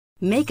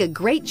Make a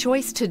great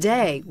choice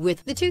today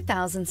with the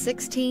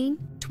 2016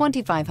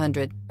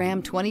 2500.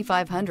 Ram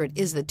 2500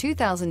 is the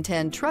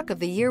 2010 Truck of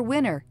the Year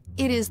winner.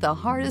 It is the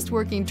hardest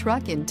working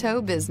truck in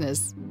tow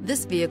business.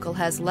 This vehicle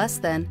has less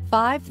than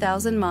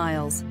 5,000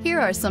 miles. Here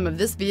are some of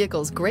this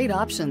vehicle's great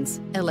options: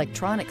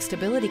 electronic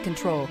stability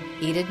control,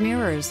 heated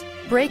mirrors,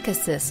 brake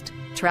assist,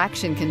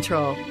 traction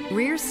control,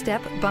 rear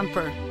step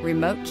bumper,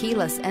 remote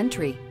keyless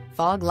entry,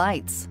 fog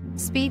lights,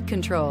 speed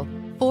control,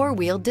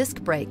 four-wheel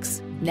disc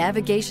brakes,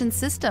 navigation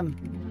system.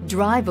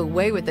 Drive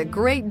away with a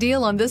great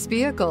deal on this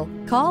vehicle.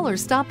 Call or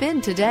stop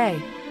in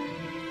today.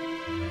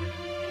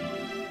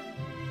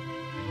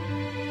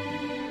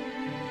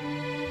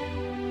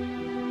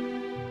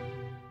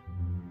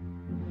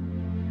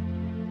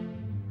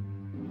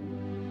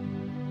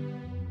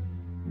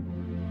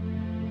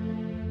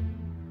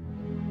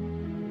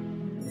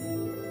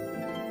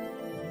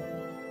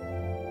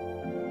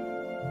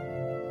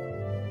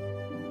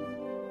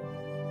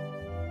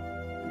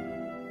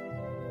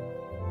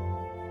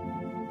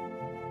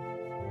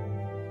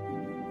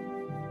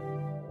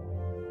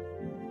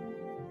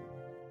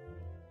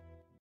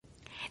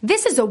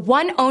 This is a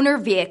one-owner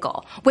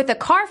vehicle with a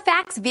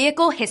Carfax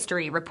Vehicle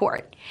History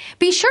Report.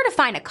 Be sure to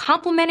find a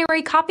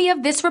complimentary copy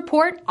of this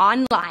report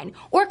online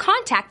or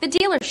contact the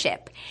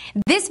dealership.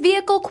 This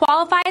vehicle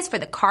qualifies for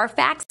the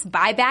Carfax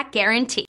Buyback Guarantee.